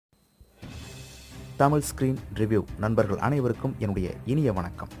Tamil screen review நண்பர்கள் அனைவருக்கும் என்னுடைய இனிய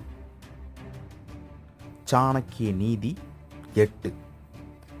வணக்கம். சாணக்கிய நீதி 8.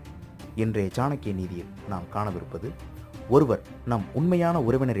 இன்றைய சாணக்கிய நீதியில் நாம் காணவிருப்பது, ஒருவர் நம் உண்மையான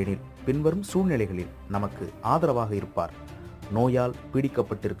உறவினர் எனில் பின்வரும் சூழ்நிலைகளில் நமக்கு ஆதரவாக இருப்பார். நோயால்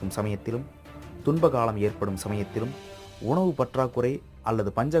பீடிக்கப்பட்டிருக்கும் சமயத்திலும், துன்பகாலம் ஏற்படும் சமயத்திலும், உணவு பற்றாக்குறை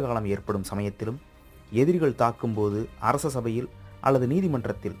அல்லது பஞ்சகாலம் ஏற்படும் சமயத்திலும், எதிரிகள் தாக்கும்போது, அரச சபையில் அல்லது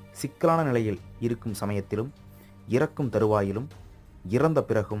நீதிமன்றத்தில் சிக்கலான நிலையில் இருக்கும் சமயத்திலும், இறக்கும் தருவாயிலும், இறந்த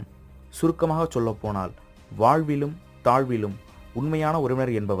பிறகும், சுருக்கமாக சொல்லப்போனால் வாழ்விலும் தாழ்விலும் உண்மையான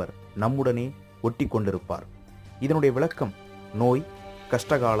உறவினர் என்பவர் நம்முடனே ஒட்டி கொண்டிருப்பார். இதனுடைய விளக்கம், நோய்,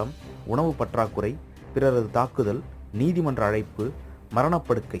 கஷ்டகாலம், உணவு பற்றாக்குறை, பிறரது தாக்குதல், நீதிமன்ற அழைப்பு,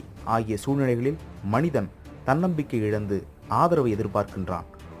 மரணப்படுக்கை ஆகிய சூழ்நிலைகளில் மனிதன் தன்னம்பிக்கை இழந்து ஆதரவை எதிர்பார்க்கின்றான்.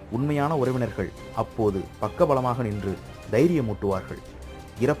 உண்மையான உறவினர்கள் அப்போது பக்கபலமாக நின்று தைரியமூட்டுவார்கள்.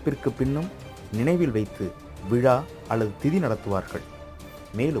 இறப்பிற்கு பின்னும் நினைவில் வைத்து விழா அல்லது திதி நடத்துவார்கள்.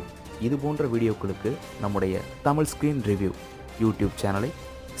 மேலும் இதுபோன்ற வீடியோக்களுக்கு நம்முடைய தமிழ் ஸ்கிரீன் ரிவ்யூ யூடியூப் சேனலை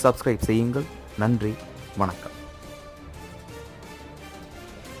சப்ஸ்கிரைப் செய்யுங்கள். நன்றி, வணக்கம்.